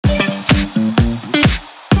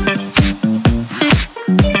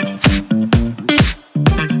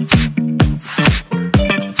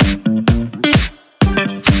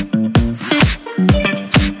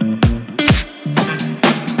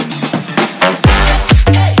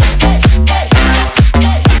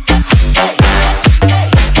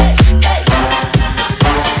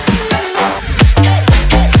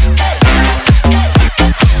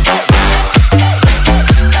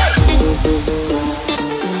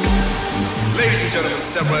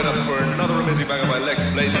step right up for another amazing banger by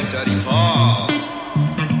Lex Blaze and Daddy Paul.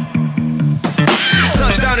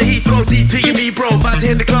 Touchdown to Heathrow, DP and me bro. About to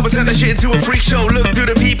hit the club and turn that shit into a freak show. Look through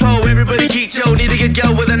the peephole, everybody geek yo. Need to get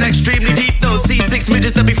girl with an extremely deep though. C6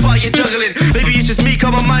 midgets that be fighting, juggling. Maybe it's just me,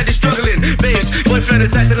 cause my mind is struggling. Babes, boyfriend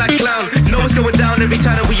is acting like a clown. You know what's going down every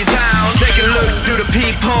time that we are down. Take a look through the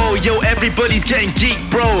peephole, yo, everybody's getting geek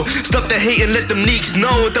bro. Stop the hate and let them neeks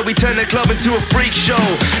know that we turn the club into a freak show.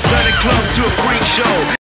 Turn the club to a freak show.